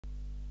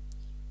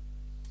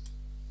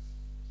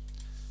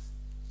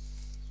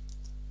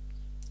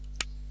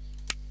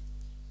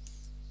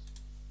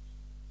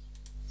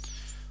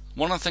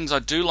One of the things I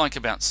do like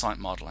about site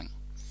modeling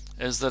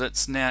is that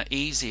it's now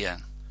easier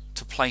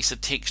to place a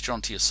texture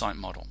onto your site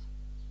model.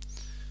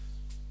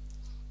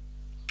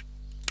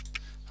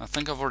 I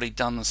think I've already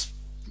done this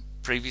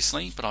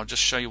previously, but I'll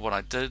just show you what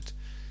I did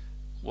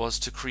was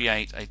to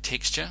create a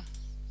texture.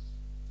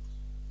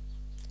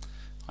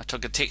 I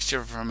took a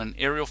texture from an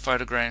aerial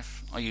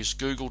photograph. I used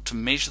Google to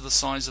measure the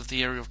size of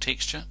the aerial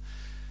texture.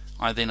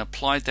 I then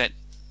applied that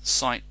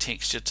site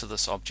texture to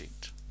this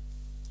object.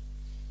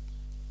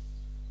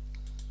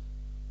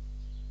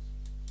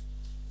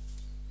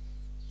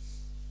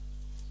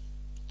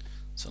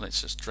 So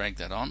let's just drag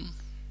that on.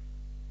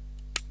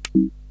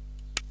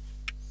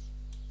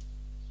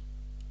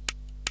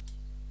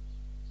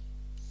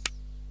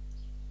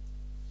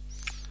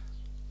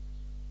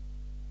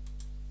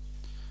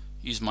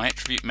 Use my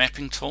attribute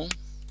mapping tool.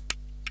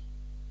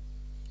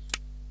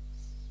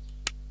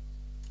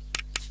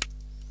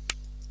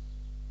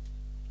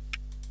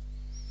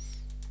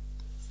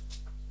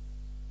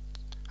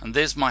 And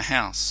there's my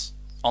house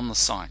on the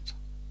site.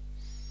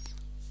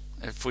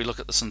 If we look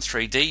at this in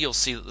 3D, you'll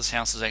see that this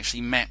house is actually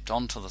mapped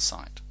onto the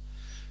site.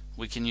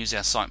 We can use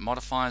our site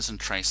modifiers and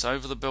trace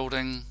over the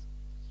building.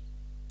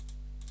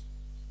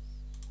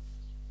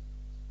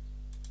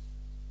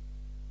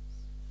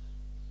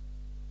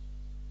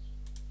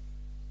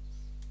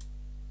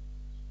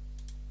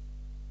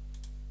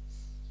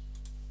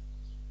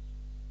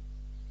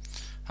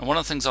 And one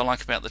of the things I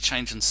like about the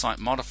change in site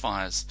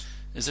modifiers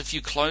is if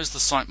you close the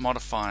site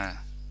modifier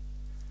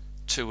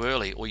too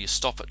early, or you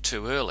stop it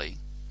too early,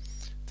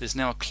 there's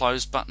now a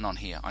close button on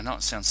here. I know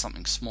it sounds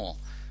something small,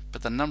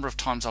 but the number of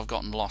times I've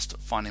gotten lost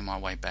at finding my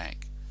way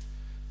back.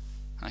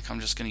 Okay, I'm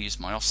just going to use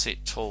my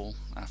offset tool.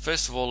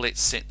 First of all, let's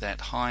set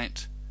that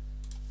height.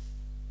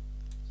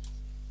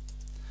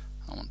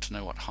 I want to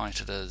know what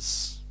height it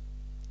is.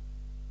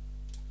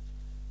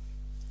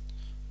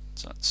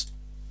 So it's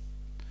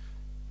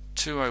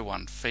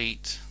 201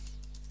 feet,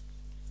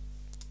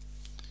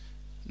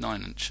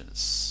 9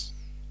 inches.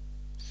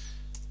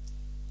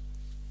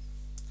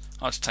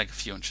 I'll just take a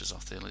few inches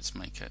off there. Let's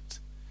make it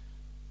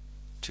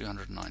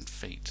 209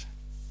 feet.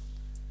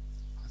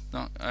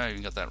 No, oh, you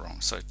got that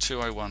wrong. So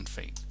 201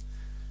 feet.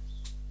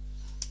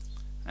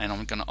 And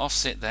I'm going to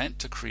offset that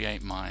to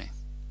create my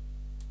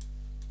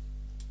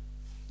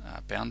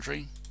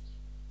boundary.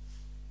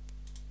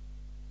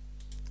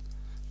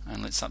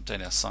 And let's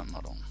update our site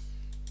model.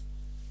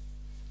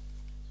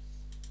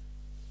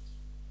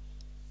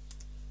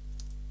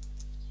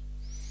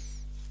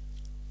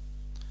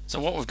 So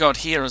what we've got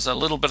here is a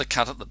little bit of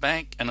cut at the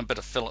back and a bit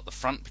of fill at the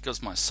front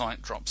because my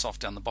site drops off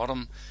down the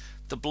bottom.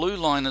 The blue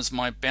line is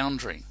my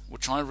boundary,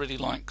 which I really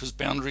like because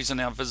boundaries are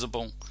now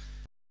visible.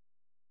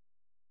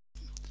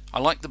 I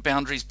like the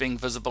boundaries being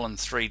visible in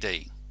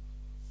 3D.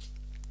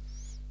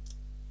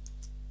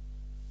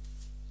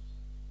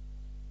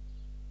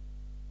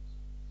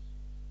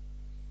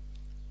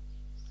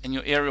 And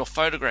your aerial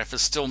photograph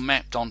is still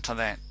mapped onto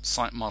that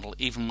site model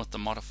even with the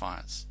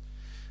modifiers.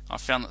 I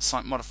found that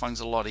site modifying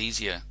is a lot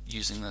easier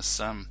using this,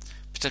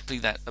 particularly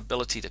that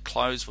ability to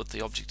close with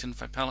the object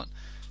info palette.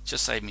 It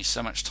just saved me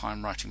so much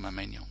time writing my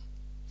manual.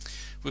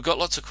 We've got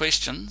lots of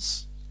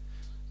questions,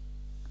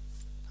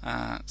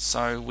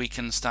 so we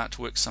can start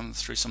to work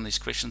through some of these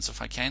questions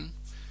if I can.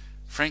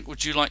 Frank,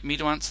 would you like me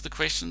to answer the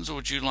questions, or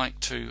would you like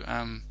to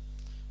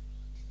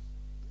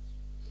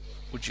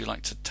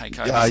take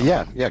over?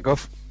 Yeah, go.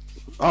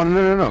 Oh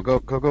no,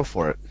 go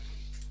for it.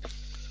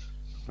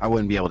 I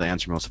wouldn't be able to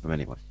answer most of them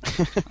anyway.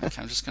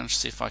 Okay, I'm just going to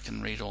see if I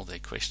can read all their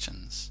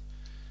questions.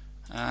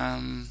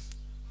 The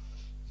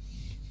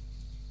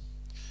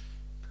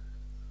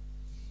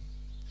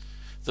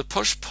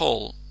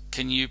push-pull,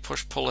 can you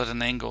push-pull at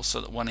an angle so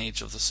that one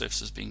edge of the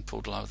surface is being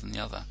pulled lower than the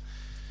other?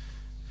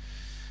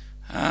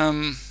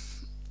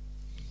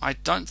 I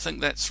don't think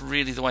that's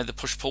really the way the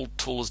push-pull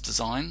tool is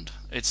designed.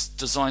 It's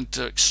designed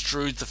to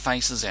extrude the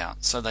faces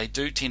out, so they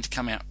do tend to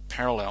come out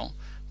parallel,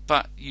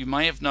 but you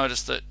may have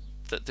noticed that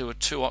there were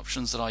two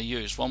options that I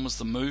used. One was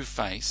the move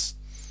face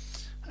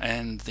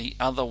and the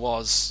other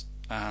was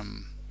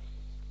the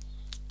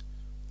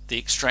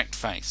extract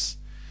face.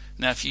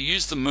 Now if you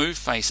use the move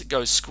face it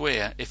goes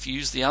square. If you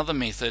use the other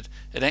method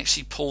it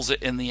actually pulls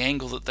it in the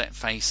angle that that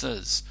face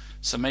is.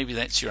 So maybe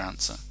that's your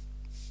answer.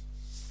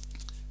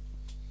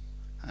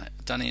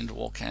 Done end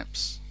all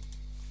caps.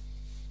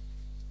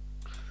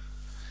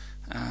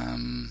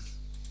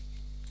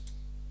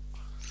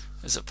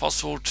 Is it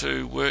possible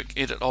to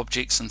edit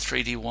objects in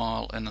 3D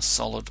while in a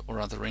solid or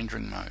other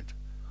rendering mode?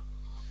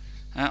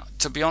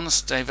 To be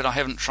honest, David, I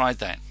haven't tried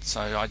that, so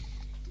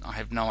I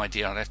have no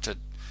idea. I'd have to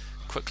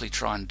quickly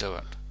try and do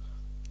it.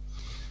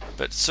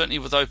 But certainly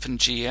with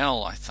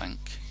OpenGL, I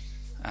think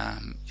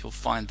you'll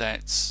find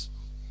that's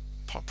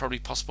probably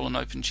possible in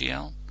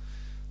OpenGL.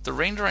 The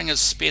rendering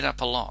is sped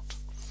up a lot.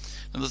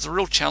 And there's a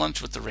real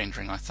challenge with the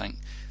rendering, I think,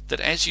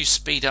 that as you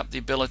speed up the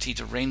ability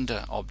to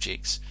render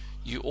objects,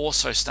 you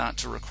also start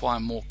to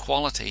require more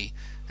quality,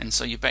 and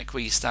so you're back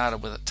where you started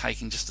with it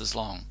taking just as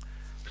long.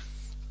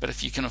 But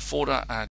if you can afford a